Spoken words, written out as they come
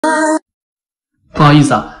不好意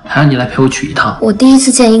思啊，还让你来陪我取一趟。我第一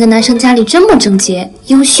次见一个男生家里这么整洁、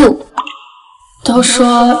优秀。都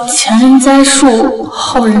说前人栽树，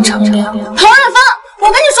后人乘凉。唐远芳，我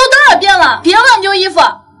跟你说多少遍了，别乱丢衣服。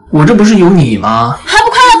我这不是有你吗？还不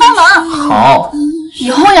快来帮忙！好，以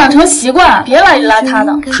后养成习惯，别邋里邋遢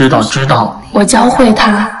的。知道知道。我教会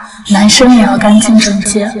他，男生也要干净整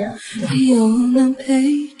洁。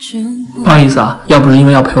不好意思啊，要不是因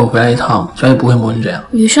为要陪我回来一趟，小也不会磨成这样。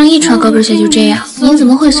女生一穿高跟鞋就这样，你怎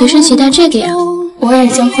么会随身携带这个呀？我已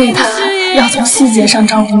经会他，要从细节上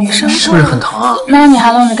照顾女生。是不是很疼啊？那你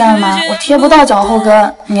还愣着干嘛？我贴不到脚后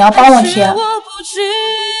跟，你要帮我贴。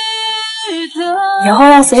以后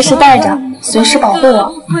要随时带着，随时保护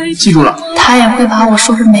我。记住了。他也会把我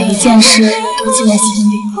说的每一件事都记在心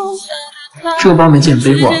里。这个包没见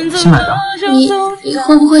背过，新买的。你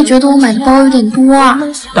会不会觉得我买的包有点多啊？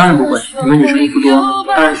当然不会，你们女生衣服多，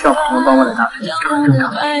当然需要不同的包包来搭配，这很正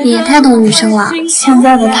常。你也太懂女生了。现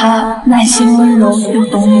在的他耐心温柔又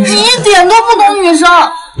懂女生，你一点都不懂女生。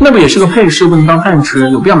那不也是个配饰，又不能当饭吃，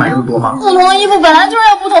有必要买这么多吗？不同的衣服本来就是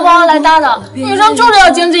要不同包包来搭的，女生就是要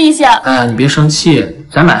精致一些。哎呀，你别生气，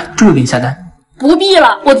咱买，这个给你下单。不必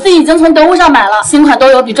了，我自己已经从得物上买了，新款都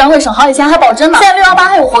有，比专柜省好几千，还保真呢。现在618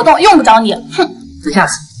还有活动，用不着你。哼，等下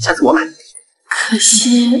次我买。可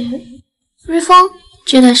惜，瑞峰，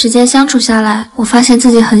这段时间相处下来，我发现自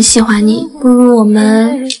己很喜欢你，不如我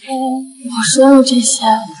们……我说的这些，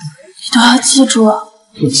你都要记住。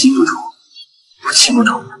我记不住，我记不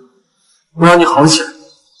住。我要你好起来。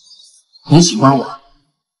你喜欢我，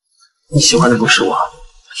你喜欢的不是我，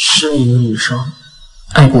是你的女生。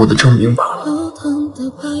爱过我的证明罢了。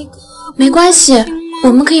没关系，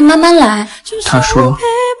我们可以慢慢来。他说，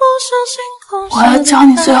我要教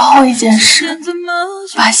你最后一件事，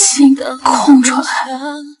把心空出来，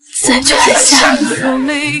再去爱下一个人，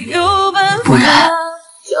不然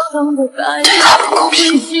对他不公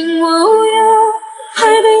平。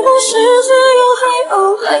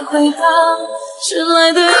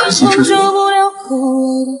可惜这里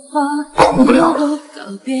控不了了。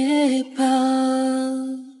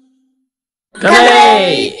干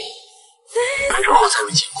杯！反正我才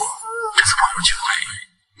没见过，这次朋友聚会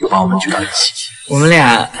又把我们聚到一起。我们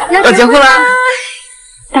俩要结婚了。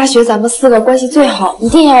大学咱们4个关系最好，一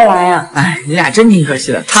定要来啊！哎，你俩真挺可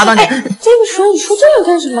惜的。他当年这个时候你说这个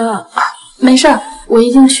干什么？没事，我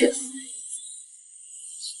一定去。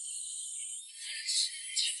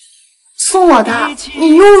送我的，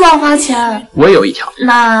你又乱花钱。我也有一条。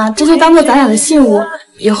那这就当做咱俩的信物，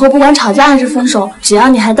以后不管吵架还是分手，只要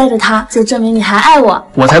你还带着它，就证明你还爱我。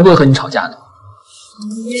我才不会和你吵架呢。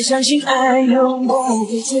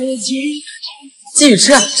继续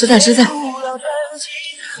吃啊，吃菜吃菜。哎，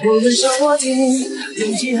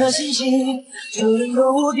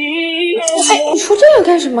你说这个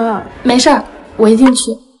干什么？没事，我一定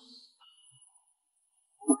去。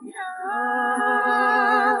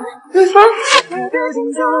瑞芳，啊，你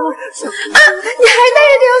还戴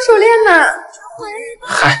着这条手链呢？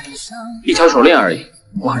嗨，一条手链而已，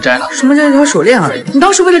忘了摘了。什么叫一条手链而已？你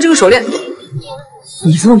当时为了这个手链，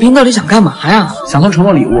你这么拼到底想干嘛呀？想送承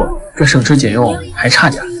诺礼物，这省吃俭用还差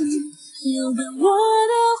点。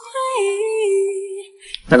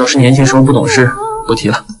那都是年轻时候不懂事，不提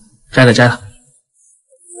了，摘了摘了。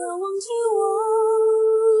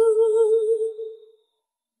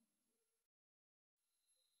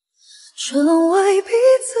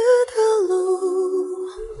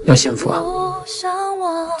要幸福啊！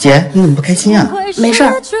姐，你怎么不开心啊？没事，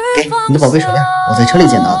给你的宝贝手链，我在车里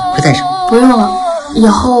捡到的，快戴上。不用了，以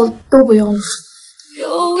后都不用了。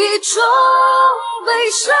有一种悲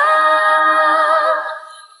伤。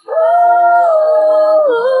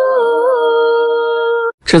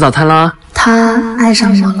吃早餐啦！他爱上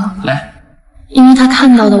我了，来，因为他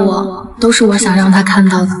看到的我都是我想让他看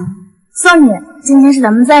到的。送你，今天是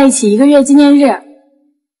咱们在一起1个月纪念日。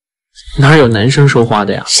哪有男生收花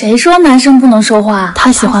的呀？谁说男生不能收花？他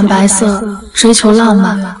喜欢白色，追求浪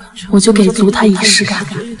漫，我就给足他仪式感。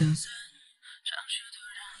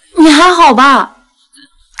你还好吧？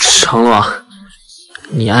成龙，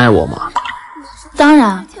你爱我吗？当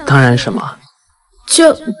然。当然什么？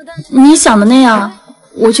就你想的那样。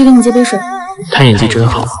我去给你接杯水。他演技真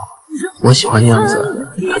好，我喜欢的样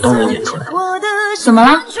子他都能演出来。怎么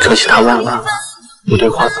了？可惜他忘了我对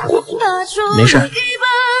花曾过过。没事，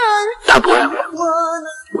他不爱我，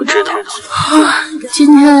我知道。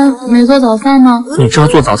今天没做早饭吗？你知道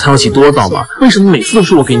做早餐要起多早吗？为什么每次都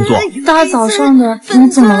是我给你做？大早上的，你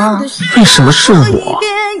怎么了？为什么是我？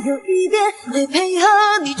为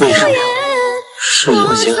什么是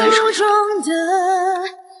我先爱上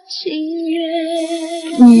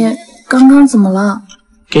你刚刚怎么了？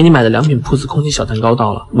给你买的良品铺子空气小蛋糕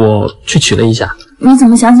到了，我去取了一下。你怎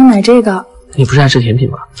么想起买这个？你不是爱吃甜品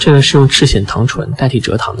吗？这个是用赤藓糖醇代替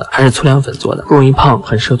蔗糖的，还是粗粮粉做的，不容易胖，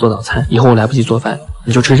很适合做早餐。以后我来不及做饭，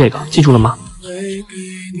你就吃这个，记住了吗？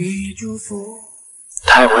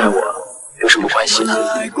他爱不爱我有什么关系呢？我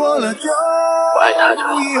爱他就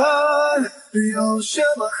好。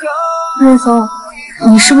瑞峰，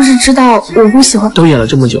你是不是知道我不喜欢？都演了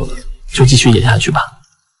这么久了，就继续演下去吧。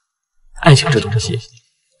爱情这东西，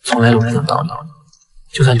从来都是讲道理，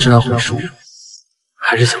就算知道会输，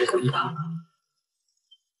还是想赌一把。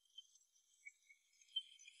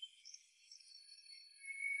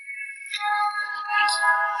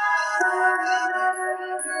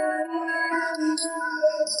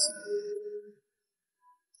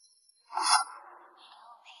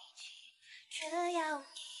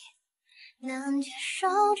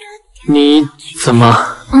你怎么？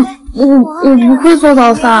我不会做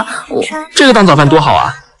早饭，这个当早饭多好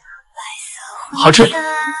啊，好吃。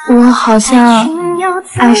我好像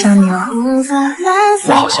爱上你了。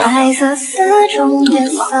我好像。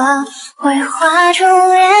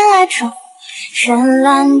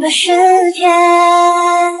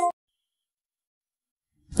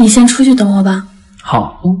你先出去等我吧。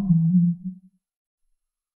好。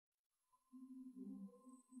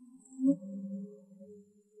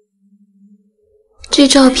这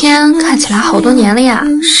照片看起来好多年了呀。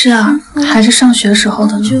是啊，还是上学时候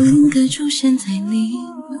的呢。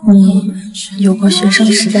你有过学生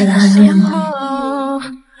时代的暗恋吗？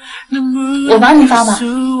我帮你发吧。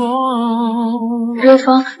瑞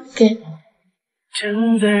峰，给。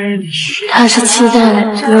他是期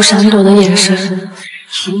待又闪躲的眼神。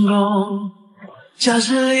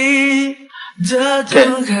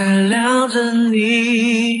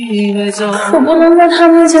可不能在他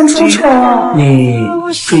面前出丑啊！你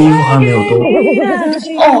这衣服还没有动。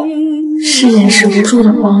哦，是掩饰不住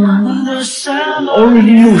的光芒。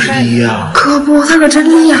61啊！可不，他可真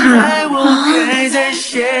厉害啊！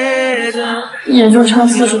也就差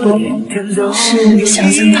40多秒，是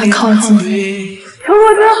想向他靠近。可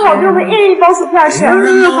我真好用的1亿包薯片是，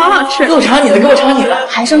好好吃。给我尝你的，给我尝你的，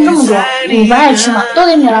还剩这么多，你不爱吃吗？都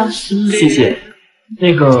给你了。谢谢。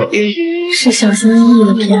那个是小心翼翼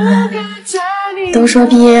的偏爱。都说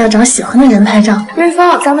毕业要找喜欢的人拍照。瑞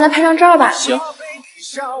峰，咱们来拍张照吧。行。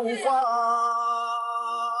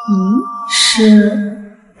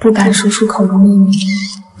是不敢说出口的秘密。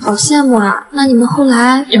好羡慕啊！那你们后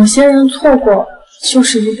来？有些人错过就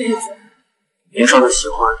是一辈子。年少的喜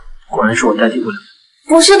欢，果然是我代替不了。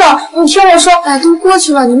不是的，你听我说，哎，都过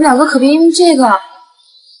去了，你们两个可别因为这个。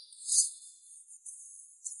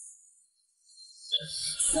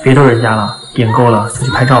别逗人家了，点够了就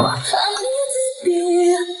去拍照吧。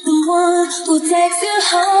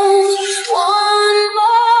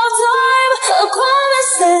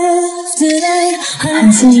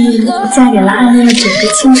很幸运，我嫁给了暗恋了整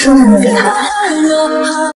个青春的那个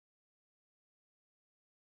他。